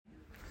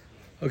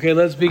Okay,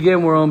 let's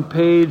begin. We're on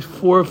page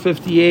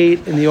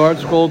 458 in the art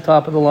scroll,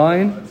 top of the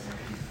line.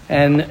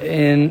 And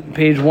in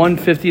page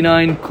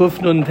 159, Kuf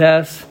Nun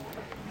Tes,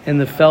 in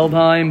the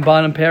Feldheim,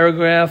 bottom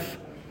paragraph,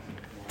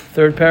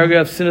 third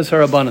paragraph, Sinas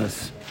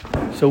Harabanas.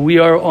 So we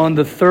are on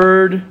the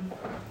third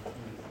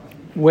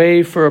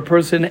way for a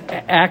person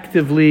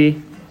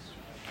actively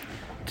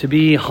to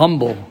be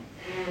humble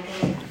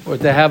or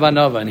to have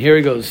anava. And here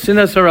he goes.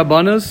 Sinas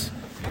Harabanas,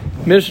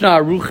 Mishnah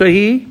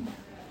Aruchahi,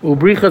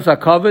 Ubrichas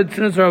HaKavod,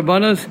 Sinas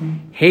Harabanas,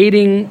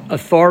 hating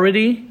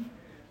authority,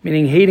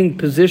 meaning hating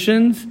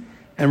positions,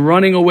 and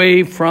running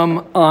away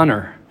from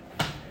honor.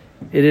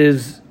 It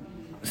is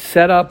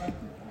set up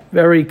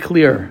very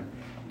clear.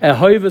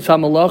 Ehoivas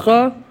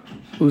hamalacha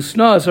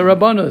usnas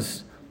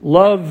harabanos.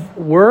 Love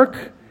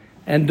work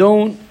and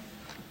don't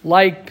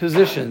like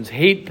positions,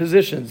 hate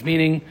positions,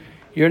 meaning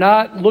you're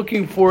not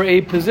looking for a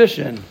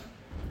position,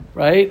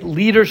 right?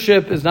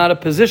 Leadership is not a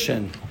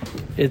position.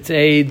 It's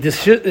a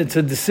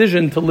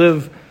decision to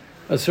live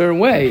a certain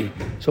way.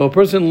 So a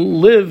person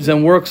lives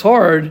and works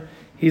hard.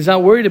 He's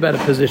not worried about a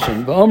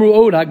position.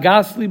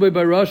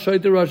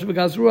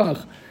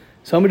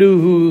 Somebody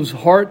whose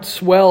heart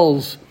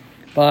swells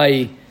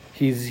by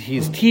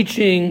he's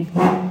teaching,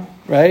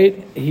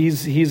 right?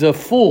 He's a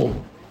fool.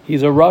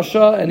 He's a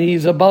Rasha and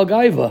he's a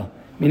Balgaiva,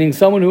 meaning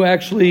someone who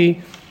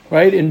actually,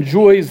 right,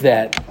 enjoys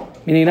that.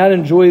 Meaning not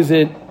enjoys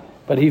it,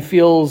 but he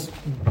feels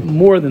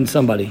more than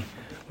somebody.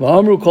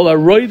 Anyone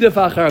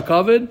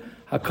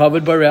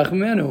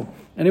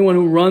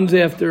who runs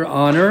after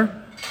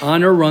honor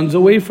runs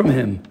away from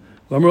him.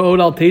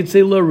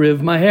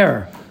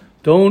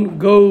 Don't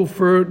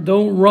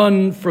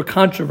run for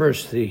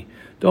controversy.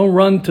 Don't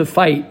run to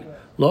fight.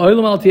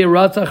 Don't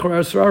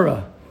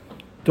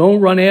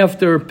run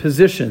after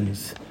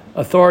positions,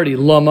 authority.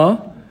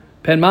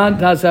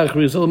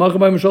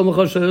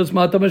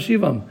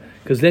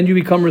 Because then you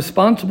become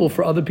responsible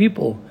for other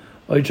people.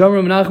 Somebody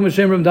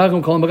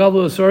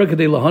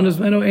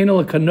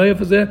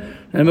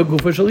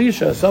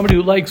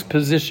who likes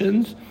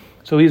positions,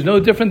 so he's no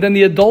different than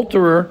the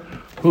adulterer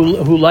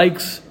who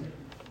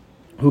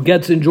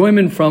gets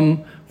enjoyment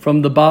from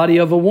the body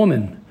of a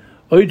woman.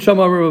 Ani,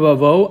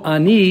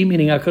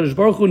 meaning HaKadosh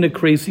Baruch Hu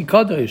nekresi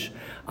kadosh.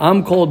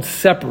 I'm called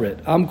separate.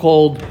 I'm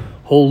called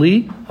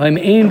holy. Then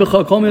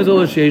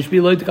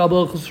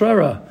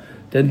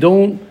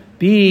don't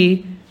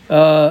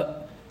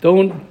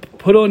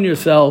put on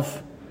yourself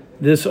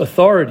this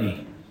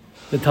authority.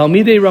 The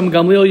Talmidei Ram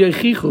Gamliel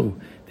Yechichu.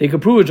 They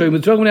could prove it.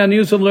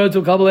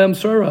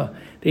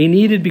 They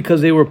needed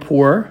because they were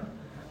poor,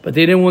 but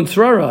they didn't want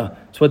srara.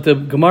 It's what the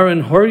Gemara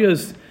in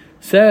Horyas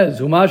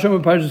says.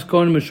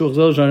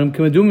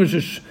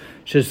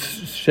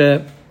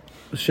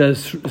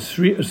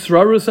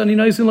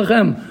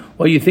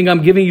 Well, you think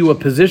I'm giving you a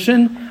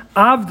position?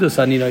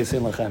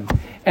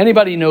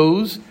 Anybody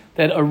knows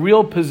that a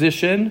real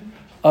position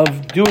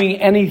of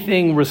doing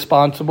anything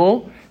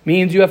responsible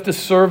means you have to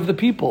serve the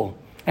people.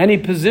 Any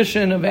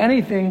position of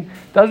anything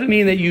doesn't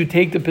mean that you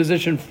take the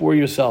position for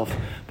yourself,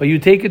 but you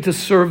take it to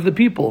serve the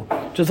people.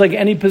 Just like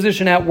any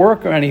position at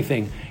work or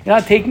anything. You're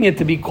not taking it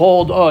to be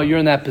called, oh, you're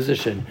in that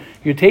position.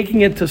 You're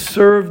taking it to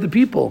serve the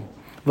people.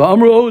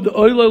 Woe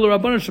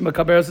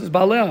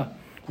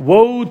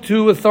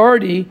to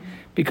authority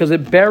because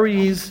it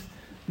buries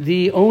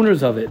the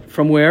owners of it.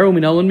 From where?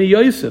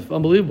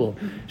 Unbelievable.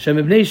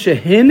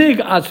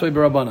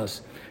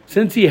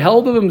 Since he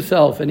held of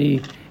himself and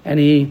he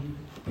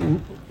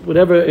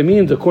whatever it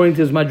means, according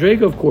to his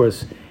madrega, of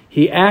course,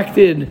 he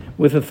acted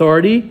with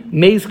authority.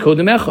 Meis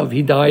kodem echav.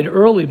 He died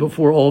early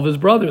before all of his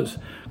brothers.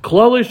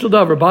 Klal shel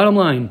davar. Bottom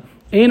line,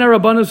 ein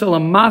harabanos ela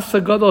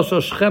masa gadol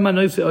shel shechem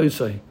anoisei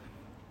oisei.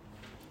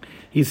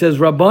 He says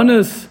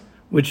rabbanos,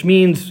 which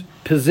means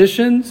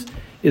positions,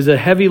 is a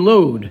heavy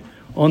load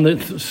on the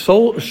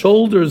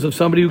shoulders of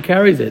somebody who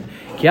carries it.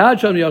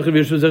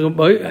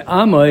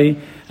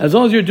 As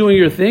long as you're doing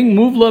your thing,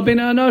 move so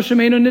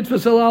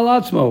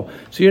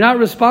you're not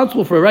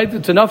responsible for it, right?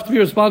 It's enough to be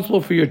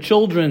responsible for your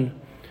children,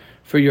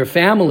 for your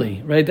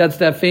family, right? That's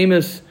that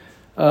famous,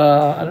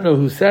 I don't know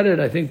who said it,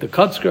 I think the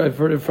Kutzker, I've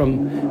heard it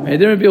from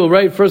different people,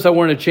 right? First I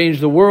wanted to change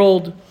the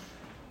world,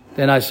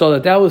 then I saw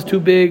that was too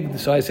big,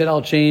 so I said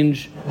I'll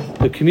change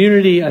the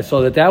community, I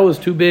saw that was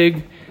too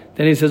big,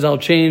 then he says I'll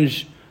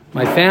change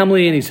my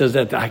family, and he says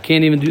that I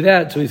can't even do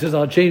that, so he says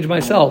I'll change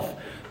myself.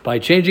 By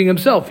changing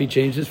himself, he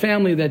changed his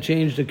family, that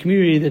changed the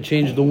community, that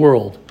changed the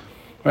world.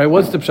 Right?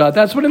 What's the pshat?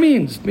 That's what it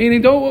means.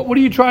 Meaning, what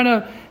are you trying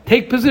to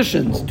take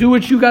positions? Do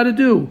what you got to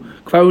do.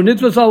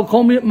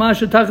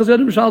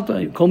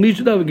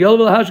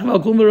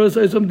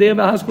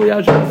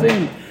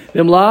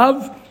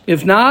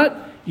 If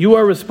not, you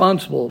are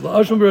responsible.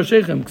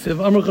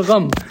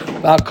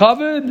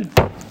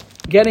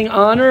 Getting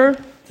honor,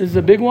 this is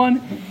a big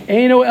one.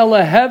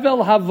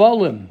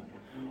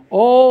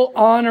 All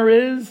honor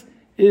is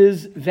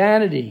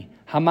vanity.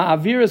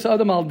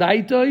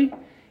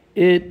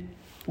 It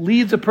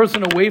leads a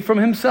person away from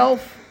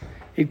himself.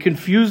 It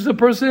confuses a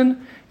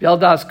person.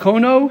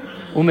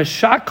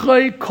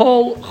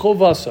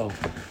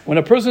 When When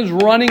a person's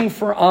running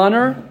for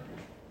honor,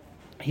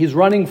 he's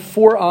running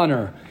for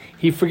honor.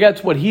 He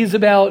forgets what he's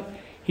about.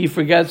 He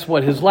forgets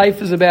what his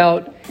life is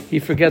about. He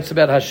forgets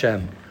about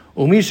Hashem.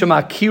 Umisha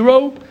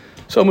makiro,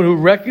 someone who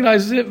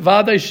recognizes it,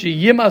 vaday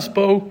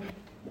sheyimasbo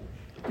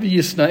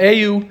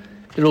v'yisnaeu,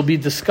 it'll be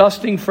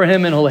disgusting for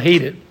him and he'll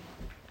hate it.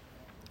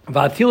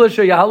 V'atila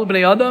sheyahalu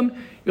b'nei adam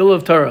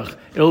yulav tarach.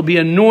 It'll be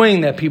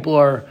annoying that people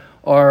are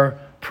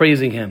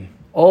praising him.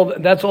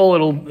 That's all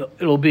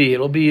it'll be.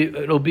 It'll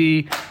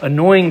be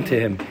annoying to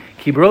him.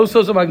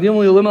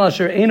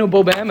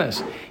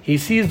 He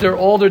sees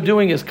all they're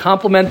doing is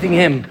complimenting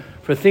him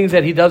for things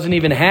that he doesn't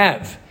even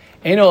have.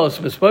 He's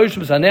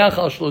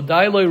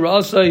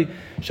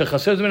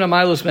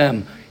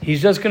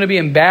just going to be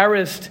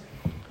embarrassed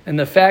in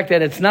the fact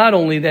that it's not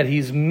only that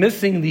he's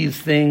missing these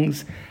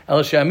things,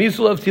 it's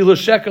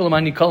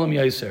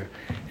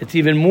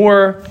even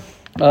more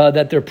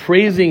that they're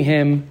praising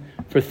him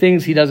for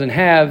things he doesn't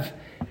have,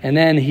 and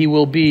then he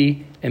will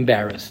be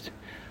embarrassed.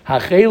 The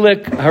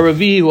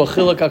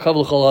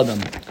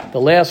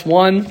last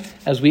one,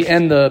 as we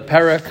end the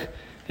Perek,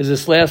 is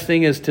this last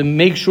thing, is to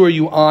make sure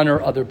you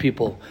honor other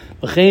people.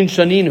 Who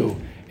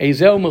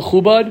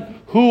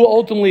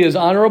ultimately is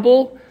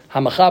honorable?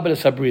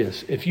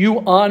 If you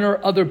honor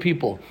other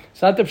people,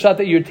 it's not the pshat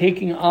that you're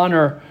taking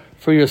honor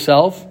for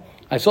yourself.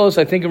 I saw this,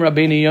 I think, in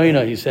Rabbi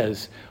Yoni, he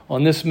says,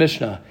 on this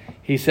Mishnah.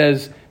 He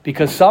says,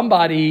 because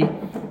somebody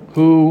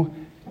who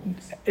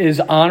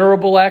is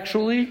honorable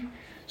actually,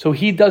 so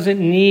he doesn't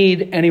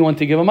need anyone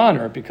to give him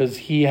honor because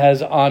he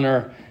has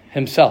honor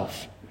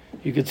himself.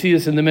 You could see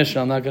this in the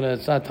Mishnah.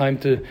 It's not time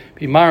to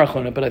be marach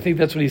on it, but I think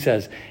that's what he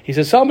says. He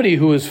says somebody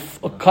who is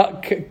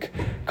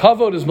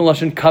kavod is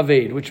melashon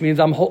kaved, which means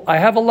I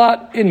have a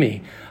lot in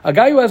me. A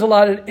guy who has a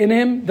lot in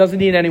him doesn't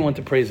need anyone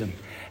to praise him.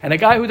 And a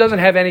guy who doesn't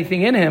have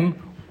anything in him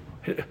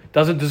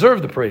doesn't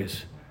deserve the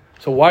praise.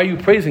 So why are you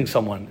praising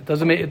someone? It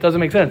doesn't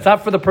make sense. It's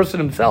not for the person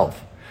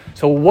himself.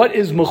 So what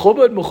is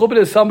mechubad? Mechubad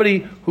is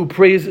somebody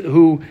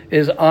who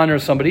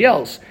honors somebody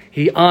else.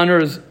 He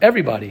honors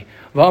everybody.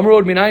 Listen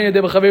to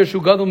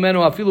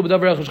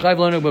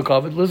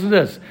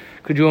this.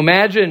 Could you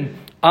imagine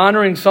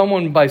honoring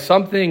someone by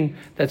something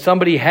that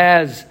somebody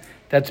has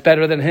that's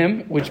better than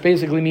him, which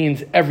basically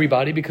means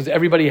everybody, because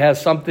everybody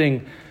has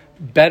something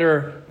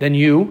better than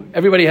you.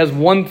 Everybody has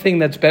one thing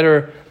that's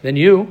better than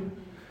you.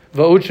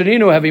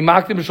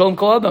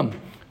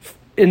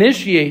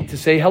 Initiate to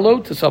say hello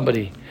to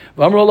somebody.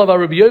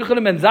 Nobody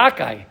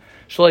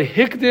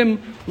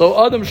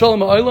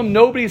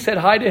said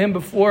hi to him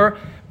before.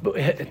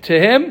 To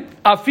him,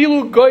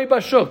 afilu goy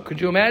bashuk.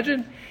 Could you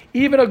imagine?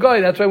 Even a guy.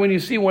 That's why when you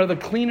see one of the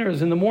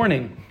cleaners in the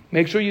morning,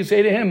 make sure you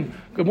say to him,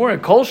 "Good morning,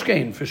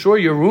 Kolshkein." For sure,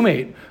 your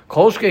roommate,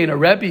 Kolshkein, a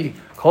Rabbi,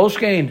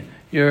 Kolshkein,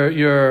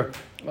 your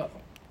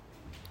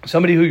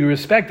somebody who you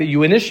respect. That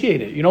you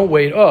initiate it. You don't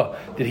wait. Oh,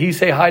 did he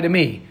say hi to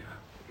me?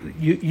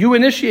 You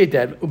initiate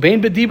that.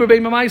 Bein b'dibur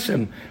bein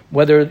b'maisim.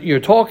 Whether you're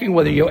talking,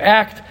 whether you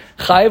act,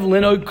 chayv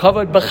lino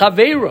kavod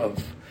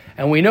b'chaveirov.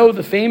 And we know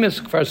the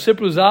famous Kfar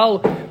Sipru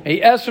Zal, a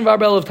Esrim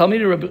Varbel of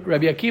Talmidei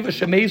Rabbi Akiva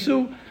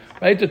Shemesu,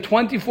 right? The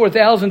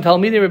 24,000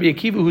 Talmidei Rabbi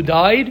Akiva who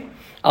died.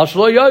 Al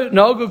Shlo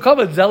Nogu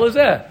Kavod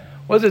Zelazeh.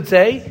 What does it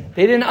say?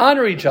 They didn't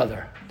honor each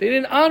other.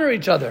 It's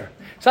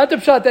not the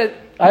pshat that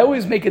I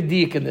always make a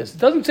diak in this. It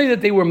doesn't say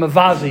that they were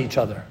mavazi each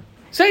other.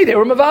 Say they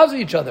were mavazi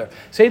each other.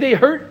 Say they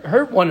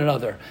hurt one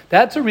another.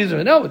 That's a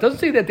reason. No, it doesn't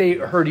say that they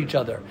hurt each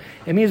other.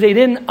 It means they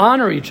didn't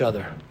honor each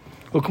other.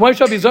 When it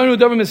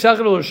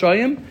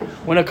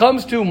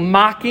comes to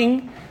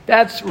mocking,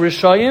 that's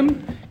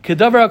Rishayim.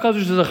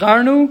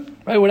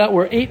 Right,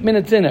 we're 8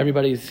 minutes in,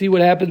 everybody. See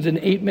what happens in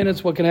 8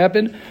 minutes, what can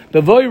happen?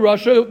 The Voy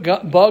Russia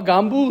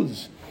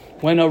Gambuz.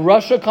 When a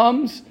Russia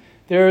comes,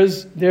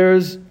 there's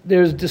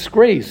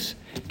disgrace.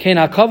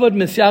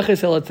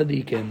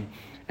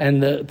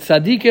 And the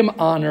tzaddikim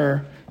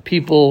honor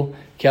people.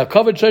 You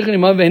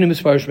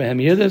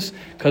hear this?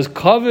 Because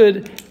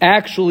kavod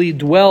actually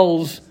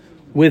dwells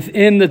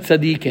within the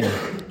tzaddikim.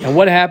 And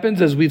what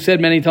happens, as we've said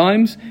many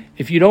times,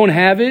 if you don't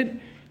have it,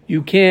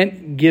 you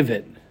can't give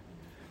it.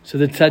 So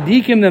the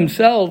tzaddikim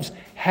themselves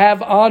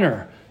have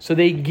honor. So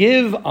they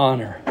give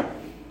honor.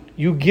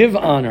 You give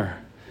honor.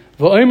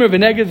 V'omer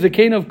v'neged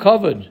zekein of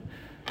kavod.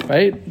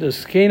 Right? The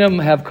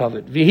zkenim have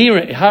kavod.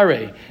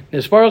 V'hare.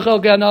 Nisparach el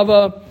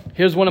ganava.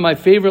 Here's one of my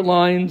favorite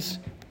lines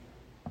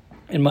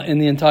in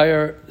the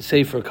entire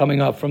Sefer coming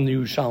up from the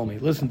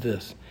Yerushalmi. Listen to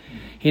this.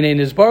 We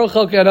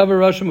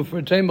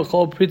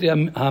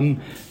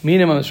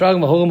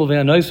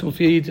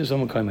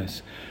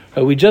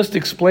just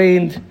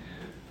explained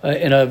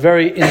in a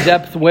very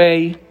in-depth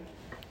way,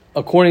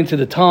 according to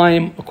the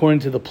time, according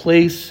to the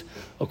place,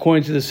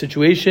 according to the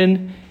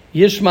situation.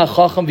 Yishma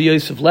chacham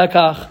v'yosef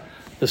lekach.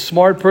 The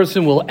smart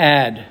person will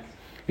add.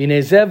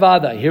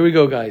 Here we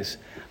go, guys.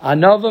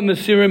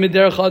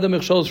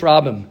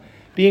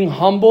 Being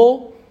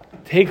humble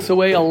takes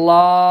away a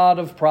lot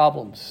of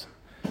problems.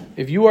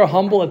 If you are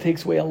humble, it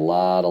takes away a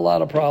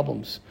lot of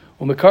problems.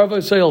 And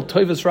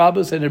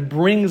it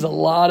brings a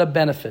lot of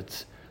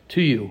benefits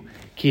to you.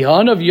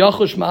 Kihan of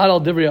Yachush Ma'ad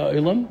al Divrei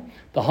Ha'olam.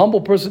 The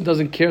humble person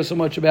doesn't care so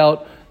much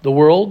about the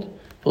world.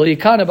 And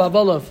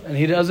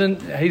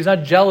he's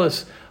not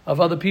jealous of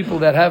other people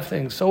that have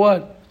things. So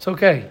what? It's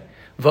okay.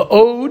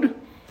 Va'od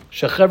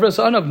shechevras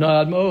anav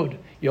na'ad ma'od.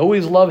 You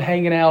always love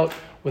hanging out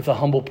with a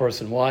humble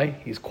person. Why?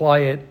 He's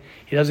quiet.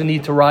 He doesn't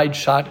need to ride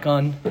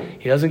shotgun.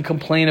 He doesn't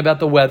complain about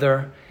the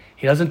weather.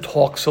 He doesn't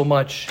talk so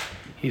much.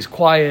 He's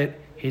quiet.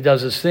 He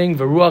does his thing.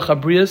 V'ruach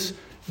habrius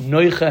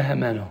noicha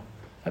hemeno.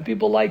 And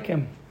people like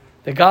him.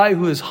 The guy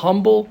who is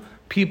humble,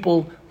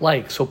 people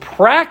like. So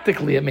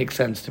practically it makes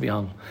sense to be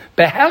humble.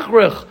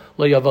 Behechrich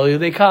lo yavalu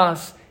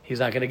dekas. He's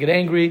not going to get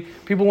angry.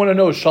 People want to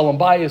know shalom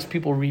bayis.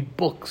 People read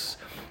books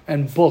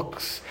and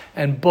books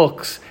and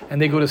books,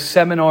 and they go to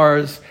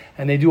seminars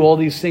and they do all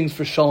these things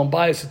for shalom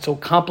bayis. It's so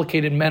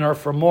complicated. Men are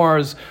from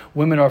Mars,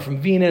 women are from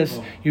Venus.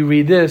 You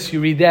read this, you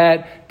read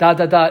that,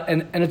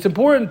 and it's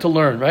important to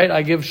learn, right?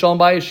 I give shalom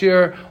bayis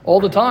shir all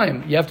the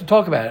time. You have to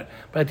talk about it.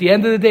 But at the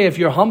end of the day, if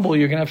you're humble,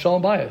 you're going to have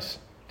shalom bayis.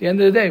 At the end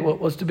of the day,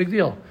 what's the big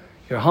deal?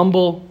 You're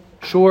humble,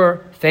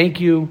 sure, thank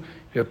you.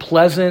 You're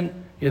pleasant.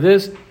 You're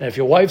this, and if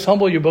your wife's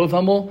humble, you're both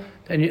humble,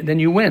 then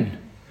you win.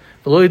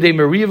 Everything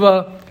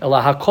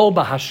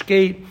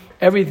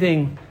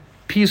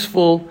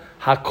peaceful,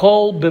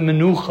 hakol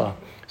b'menucha,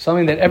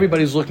 something that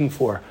everybody's looking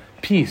for.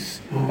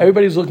 Peace.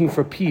 Everybody's looking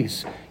for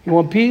peace. You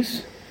want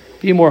peace?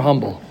 Be more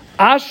humble.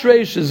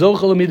 Ashrei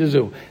shezochel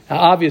midazu. Now,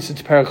 obvious,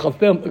 it's Perek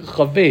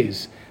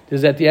Chavez. This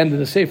is at the end of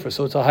the Sefer,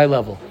 so it's a high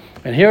level.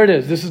 And here it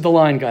is. This is the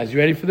line, guys. You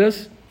ready for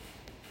this?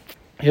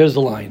 Here's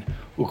the line.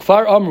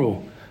 Ukfar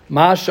amru.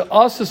 What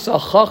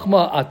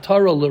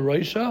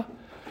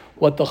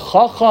the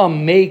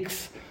chacham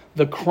makes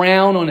the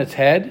crown on its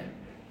head,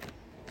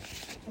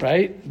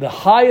 right? The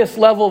highest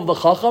level of the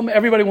chacham,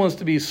 everybody wants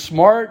to be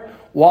smart,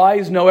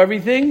 wise, know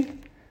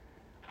everything.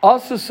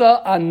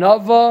 Asasa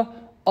anava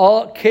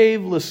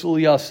al-kev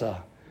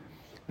l'sulyasa.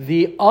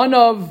 The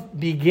anav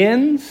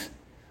begins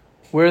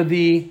where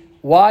the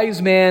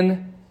wise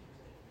man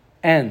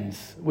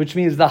ends, which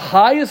means the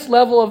highest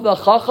level of the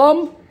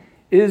chacham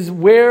is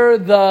where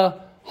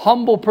the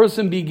humble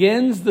person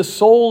begins, the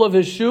sole of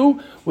his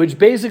shoe, which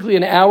basically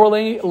in our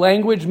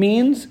language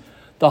means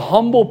the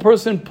humble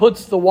person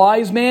puts the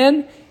wise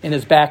man in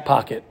his back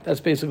pocket. That's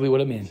basically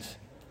what it means.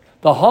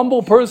 The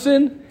humble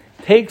person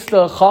takes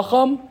the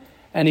chacham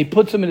and he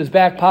puts him in his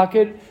back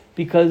pocket,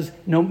 because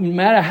no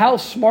matter how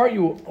smart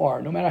you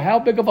are, no matter how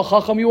big of a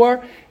chacham you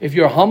are, if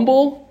you're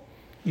humble,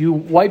 you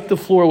wipe the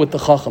floor with the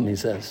chacham, he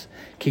says.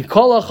 Ki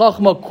kol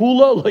hachachma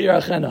kula lo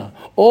yarachena.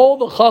 All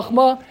the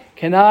chachma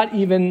cannot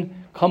even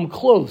come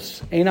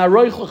close. Ein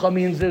aroichlecha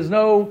means there's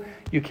no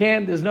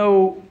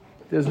comparison.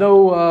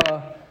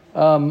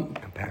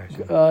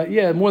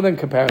 More than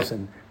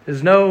comparison.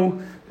 There's no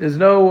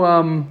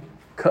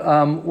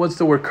what's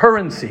the word?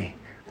 Currency.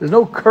 There's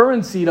no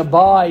currency to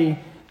buy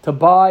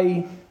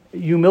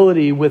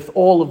humility with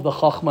all of the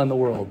chachma in the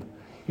world.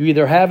 You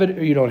either have it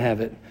or you don't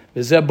have it.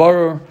 V'zeh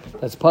barer.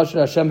 That's Pasha.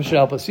 Hashem should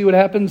help us. See what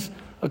happens?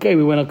 Okay,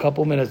 we went a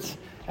couple minutes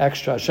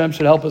extra. Hashem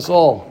should help us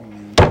all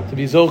to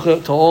be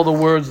zocha to all the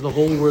words, the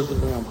holy words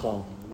of the Ramchal.